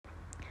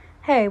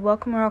Hey,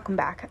 welcome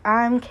back.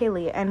 I'm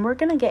Kaylee, and we're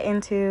going to get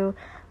into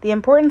the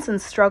importance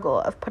and struggle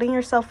of putting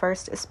yourself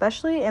first,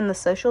 especially in the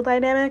social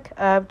dynamic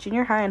of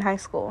junior high and high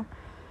school.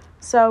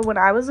 So when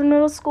I was in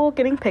middle school,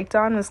 getting picked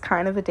on was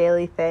kind of a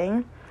daily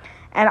thing.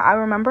 And I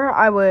remember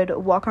I would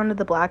walk onto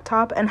the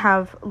blacktop and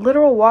have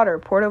literal water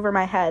poured over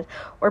my head,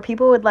 or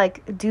people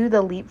would do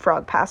the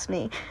leapfrog past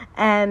me.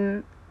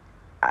 And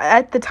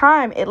at the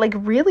time, it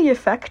really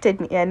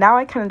affected me, and now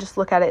I kind of just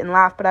look at it and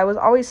laugh, but I was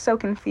always so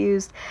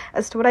confused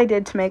as to what I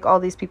did to make all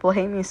these people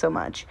hate me so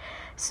much.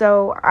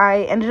 So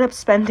I ended up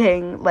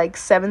spending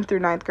 7th through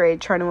 9th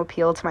grade trying to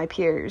appeal to my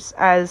peers,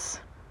 as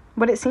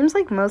what it seems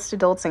like most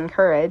adults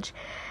encourage,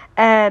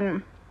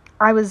 and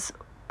I was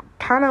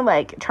kind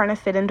of trying to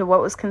fit into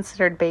what was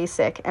considered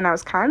basic, and I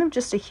was kind of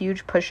just a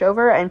huge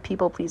pushover and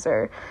people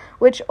pleaser,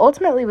 which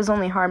ultimately was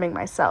only harming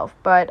myself.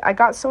 But I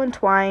got so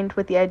entwined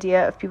with the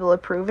idea of people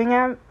approving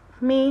of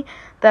me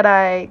that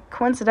I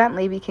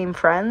coincidentally became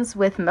friends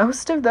with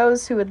most of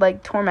those who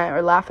would torment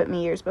or laugh at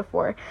me years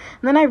before. And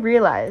then I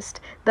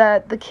realized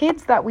that the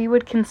kids that we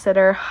would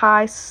consider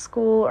high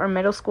school or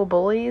middle school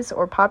bullies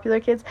or popular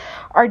kids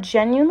are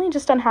genuinely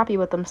just unhappy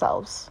with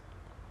themselves,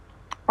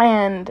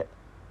 and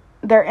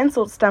their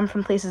insults stem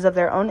from places of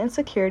their own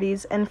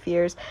insecurities and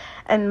fears,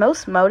 and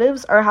most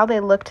motives are how they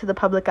look to the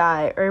public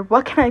eye, or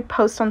what can I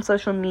post on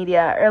social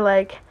media,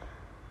 or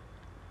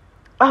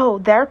oh,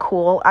 they're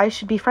cool, I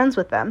should be friends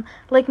with them.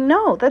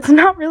 No, that's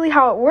not really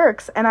how it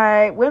works. And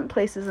I went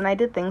places and I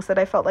did things that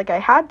I felt like I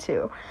had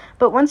to.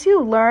 But once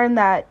you learn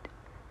that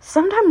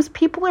sometimes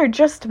people are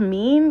just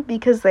mean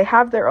because they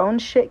have their own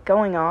shit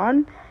going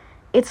on,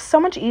 it's so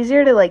much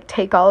easier to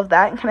take all of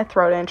that and kind of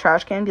throw it in a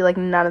trash can and be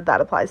none of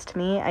that applies to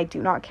me. I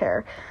do not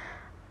care.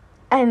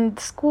 And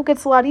school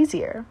gets a lot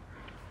easier.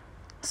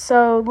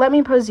 So let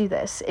me pose you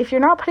this. If you're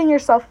not putting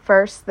yourself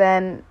first,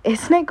 then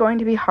isn't it going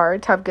to be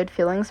hard to have good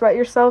feelings about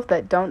yourself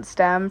that don't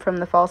stem from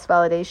the false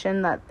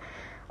validation that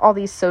all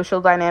these social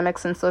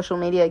dynamics and social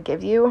media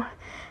give you?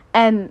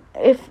 And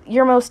if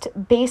your most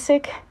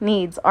basic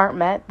needs aren't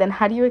met, then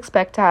how do you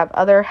expect to have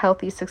other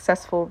healthy,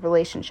 successful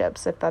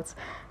relationships, if that's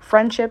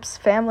friendships,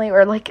 family,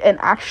 or an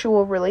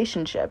actual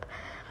relationship?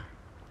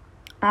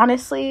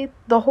 Honestly,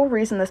 the whole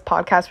reason this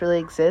podcast really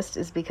exists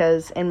is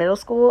because in middle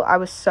school, I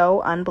was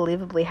so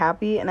unbelievably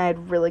happy, and I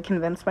had really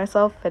convinced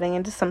myself fitting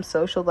into some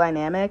social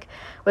dynamic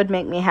would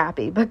make me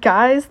happy. But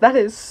guys, that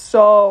is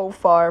so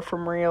far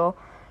from real.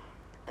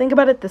 Think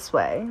about it this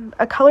way.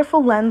 A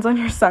colorful lens on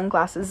your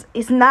sunglasses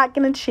is not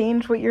going to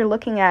change what you're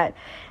looking at.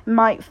 It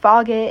might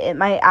fog it, it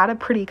might add a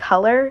pretty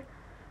color,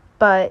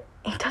 but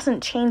it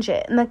doesn't change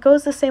it. And that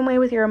goes the same way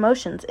with your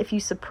emotions. If you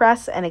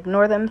suppress and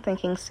ignore them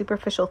thinking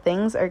superficial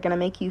things are going to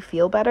make you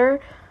feel better,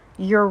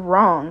 you're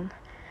wrong.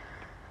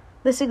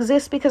 This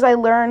exists because I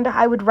learned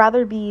I would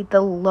rather be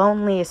the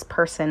loneliest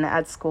person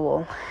at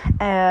school,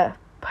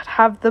 but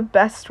have the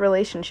best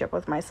relationship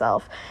with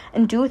myself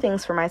and do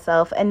things for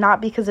myself, and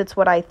not because it's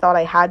what I thought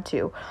I had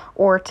to,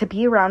 or to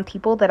be around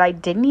people that I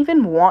didn't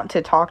even want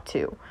to talk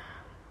to.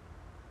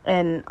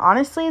 And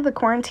honestly, the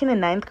quarantine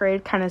in 9th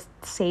grade kind of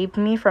saved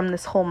me from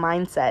this whole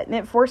mindset, and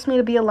it forced me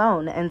to be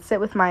alone and sit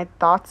with my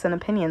thoughts and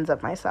opinions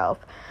of myself,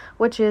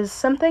 which is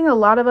something a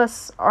lot of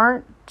us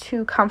aren't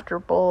too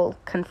comfortable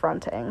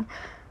confronting,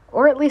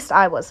 or at least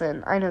I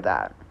wasn't. I know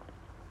that.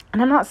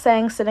 And I'm not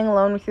saying sitting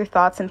alone with your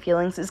thoughts and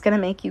feelings is going to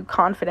make you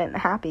confident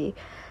and happy,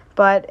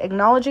 but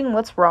acknowledging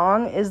what's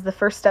wrong is the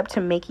first step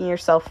to making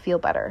yourself feel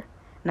better.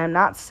 And I'm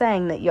not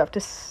saying that you have to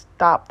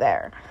stop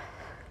there.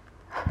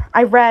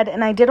 I read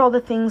and I did all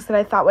the things that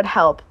I thought would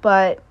help,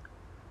 but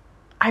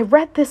I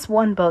read this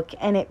one book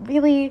and it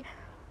really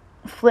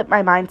flipped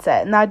my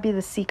mindset, and that would be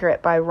The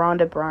Secret by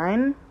Rhonda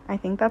Byrne. I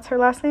think that's her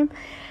last name.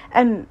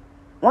 And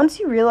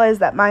once you realize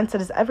that mindset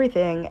is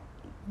everything,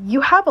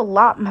 you have a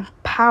lot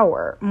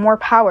more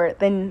power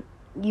than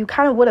you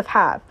kind of would have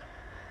had.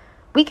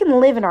 We can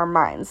live in our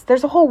minds.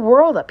 There's a whole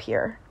world up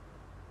here.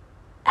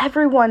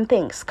 Everyone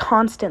thinks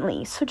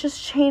constantly, so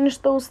just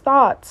change those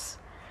thoughts.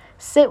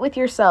 Sit with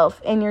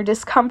yourself in your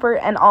discomfort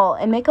and all,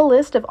 and make a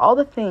list of all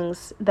the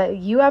things that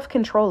you have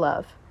control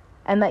of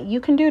and that you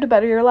can do to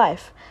better your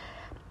life.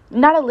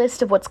 Not a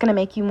list of what's going to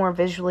make you more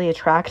visually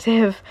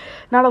attractive,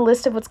 not a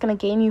list of what's going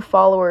to gain you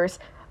followers,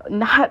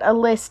 not a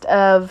list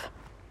of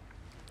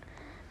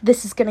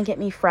this is going to get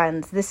me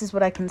friends, this is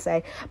what I can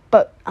say,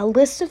 but a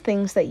list of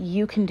things that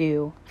you can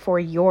do for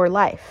your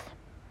life.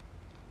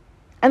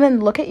 And then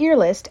look at your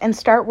list and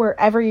start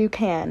wherever you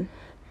can.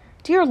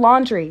 Do your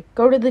laundry,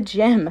 go to the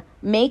gym,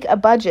 make a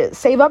budget,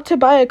 save up to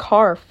buy a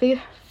car,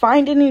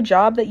 find a new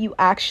job that you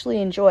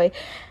actually enjoy,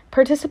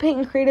 participate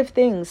in creative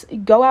things,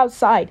 go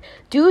outside,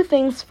 do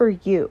things for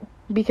you,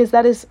 because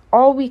that is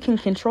all we can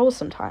control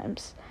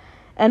sometimes.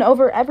 And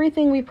over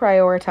everything we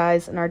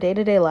prioritize in our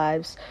day-to-day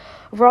lives,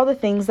 over all the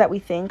things that we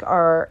think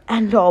are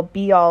end-all,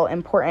 be-all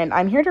important,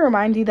 I'm here to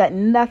remind you that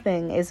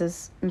nothing is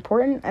as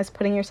important as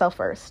putting yourself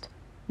first.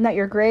 Not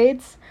your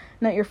grades,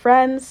 not your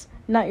friends,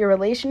 not your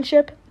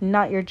relationship,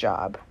 not your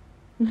job.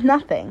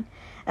 Nothing.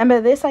 And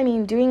by this, I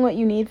mean doing what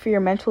you need for your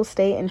mental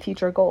state and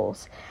future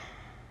goals.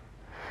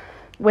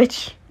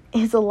 Which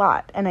is a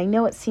lot, and I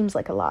know it seems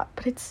like a lot,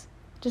 but it's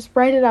just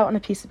write it out on a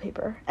piece of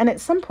paper. And at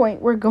some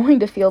point, we're going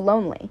to feel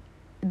lonely.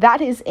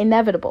 That is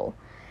inevitable.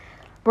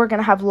 We're going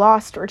to have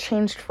lost or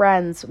changed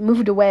friends,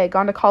 moved away,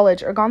 gone to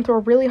college, or gone through a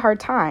really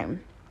hard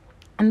time.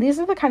 And these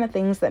are the kind of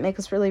things that make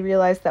us really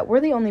realize that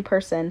we're the only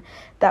person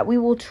that we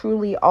will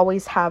truly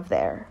always have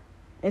there.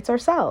 It's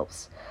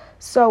ourselves.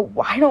 So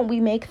why don't we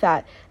make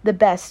that the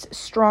best,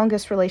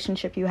 strongest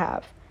relationship you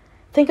have?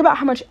 Think about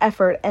how much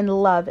effort and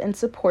love and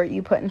support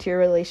you put into your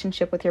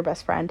relationship with your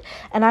best friend.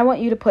 And I want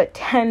you to put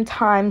 10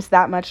 times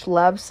that much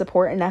love,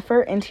 support, and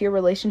effort into your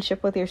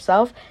relationship with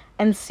yourself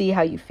and see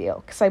how you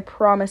feel. Because I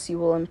promise you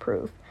will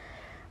improve.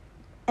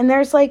 And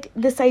there's like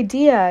this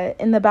idea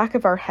in the back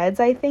of our heads,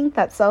 I think,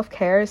 that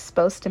self-care is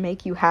supposed to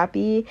make you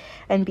happy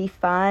and be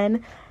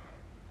fun.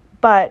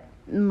 But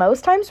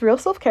most times real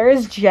self-care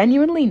is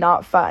genuinely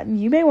not fun.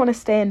 You may want to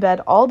stay in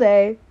bed all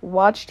day,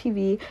 watch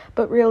TV,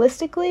 but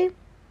realistically,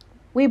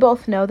 we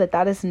both know that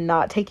that is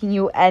not taking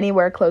you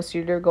anywhere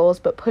closer to your goals,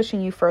 but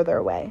pushing you further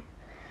away.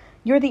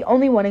 You're the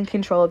only one in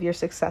control of your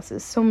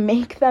successes, so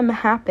make them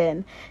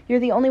happen. You're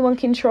the only one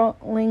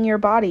controlling your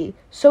body,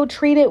 so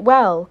treat it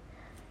well.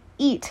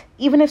 Eat,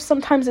 even if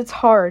sometimes it's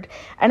hard.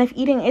 And if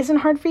eating isn't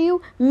hard for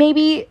you,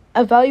 maybe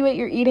evaluate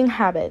your eating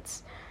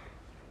habits.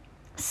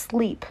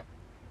 Sleep.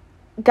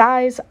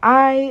 Guys,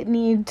 I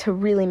need to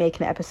really make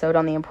an episode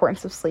on the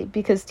importance of sleep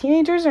because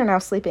teenagers are now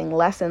sleeping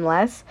less and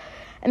less.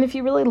 And if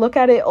you really look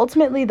at it,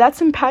 ultimately, that's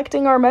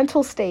impacting our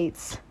mental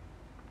states.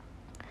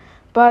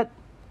 But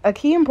a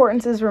key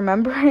importance is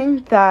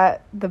remembering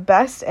that the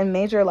best and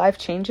major life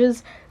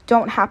changes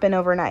don't happen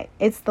overnight.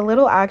 It's the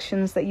little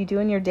actions that you do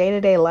in your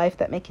day-to-day life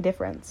that make a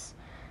difference.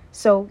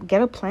 So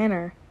get a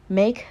planner.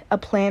 Make a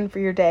plan for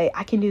your day.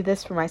 I can do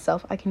this for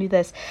myself. I can do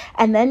this.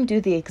 And then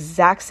do the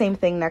exact same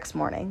thing next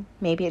morning.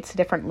 Maybe it's a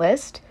different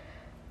list,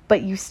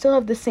 but you still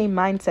have the same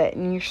mindset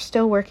and you're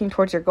still working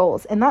towards your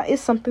goals. And that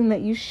is something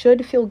that you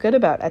should feel good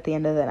about at the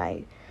end of the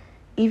night,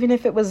 even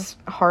if it was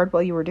hard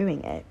while you were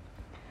doing it.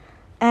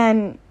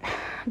 And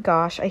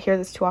gosh, I hear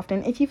this too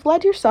often. If you've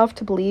led yourself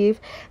to believe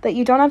that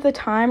you don't have the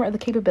time or the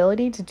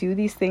capability to do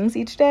these things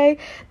each day,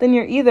 then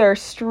you're either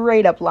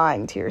straight up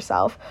lying to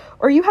yourself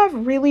or you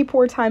have really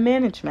poor time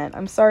management.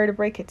 I'm sorry to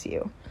break it to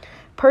you.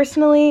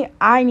 Personally,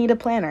 I need a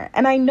planner,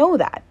 and I know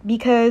that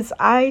because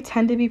I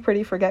tend to be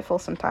pretty forgetful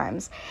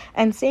sometimes,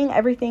 and seeing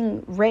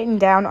everything written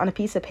down on a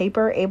piece of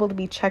paper, able to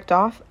be checked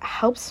off,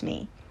 helps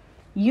me.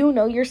 You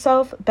know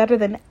yourself better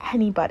than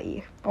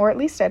anybody, or at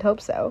least I'd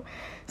hope so.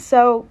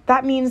 So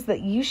that means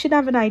that you should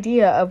have an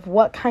idea of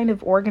what kind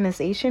of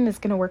organization is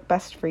going to work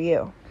best for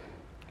you.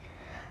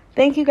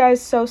 Thank you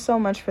guys so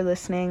much for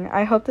listening.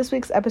 I hope this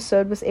week's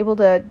episode was able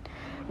to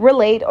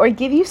relate or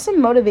give you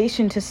some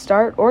motivation to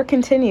start or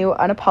continue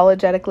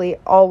unapologetically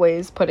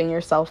always putting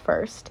yourself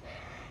first.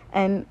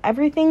 And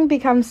everything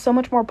becomes so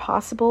much more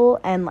possible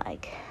and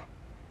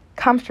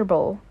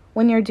comfortable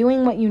when you're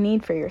doing what you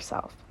need for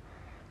yourself.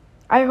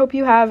 I hope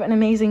you have an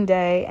amazing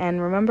day,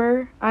 and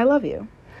remember, I love you.